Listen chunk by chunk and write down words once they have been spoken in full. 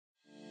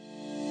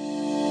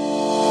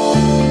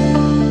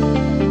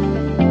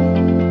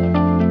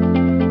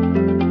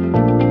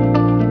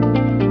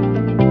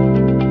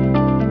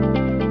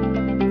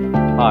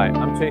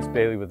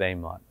Bailey with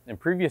AMOT. In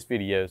previous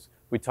videos,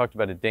 we talked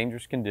about a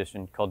dangerous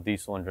condition called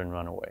diesel engine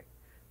runaway.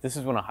 This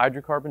is when a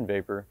hydrocarbon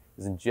vapor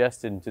is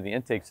ingested into the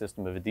intake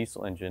system of a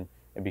diesel engine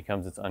and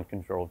becomes its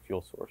uncontrolled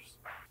fuel source.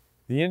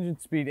 The engine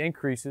speed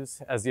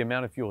increases as the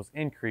amount of fuel is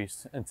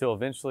increased until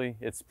eventually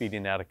it's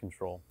speeding out of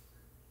control.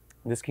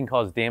 This can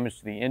cause damage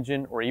to the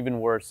engine or,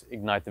 even worse,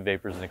 ignite the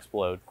vapors and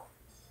explode.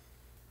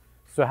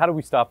 So how do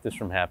we stop this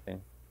from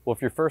happening? Well,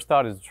 if your first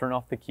thought is to turn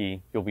off the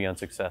key, you'll be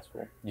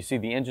unsuccessful. You see,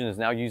 the engine is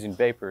now using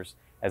vapors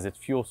as its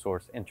fuel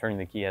source, and turning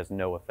the key has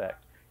no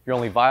effect. Your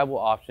only viable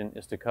option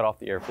is to cut off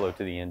the airflow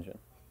to the engine.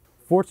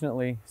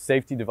 Fortunately,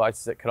 safety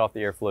devices that cut off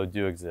the airflow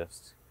do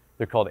exist.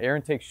 They're called air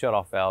intake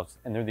shutoff valves,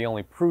 and they're the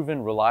only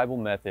proven, reliable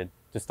method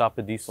to stop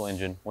a diesel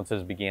engine once it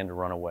has begun to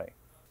run away.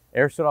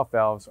 Air shutoff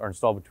valves are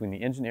installed between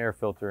the engine air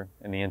filter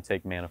and the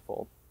intake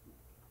manifold.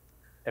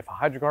 If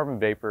a hydrocarbon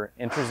vapor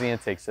enters the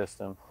intake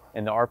system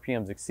and the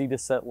RPMs exceed a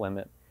set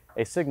limit,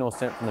 a signal is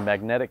sent from the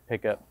magnetic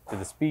pickup to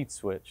the speed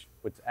switch,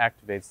 which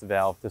activates the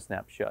valve to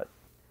snap shut.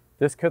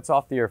 This cuts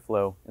off the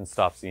airflow and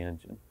stops the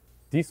engine.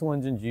 Diesel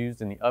engines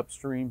used in the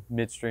upstream,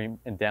 midstream,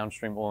 and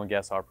downstream oil and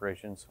gas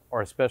operations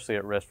are especially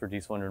at risk for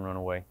diesel engine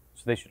runaway,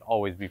 so they should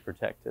always be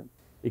protected.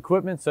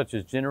 Equipment such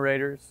as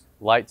generators,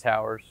 light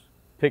towers,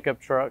 pickup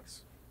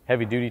trucks,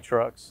 heavy-duty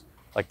trucks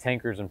like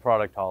tankers and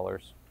product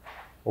haulers,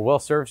 or well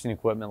servicing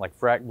equipment like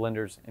frac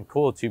blenders and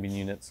coil tubing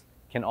units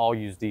can all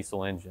use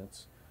diesel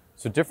engines.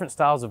 So different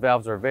styles of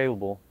valves are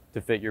available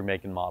to fit your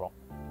make and model.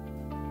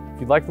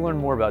 If you'd like to learn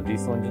more about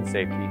diesel engine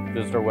safety,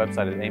 visit our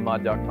website at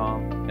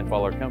amot.com and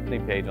follow our company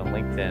page on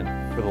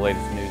LinkedIn for the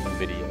latest news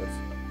and videos.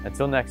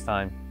 Until next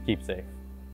time, keep safe.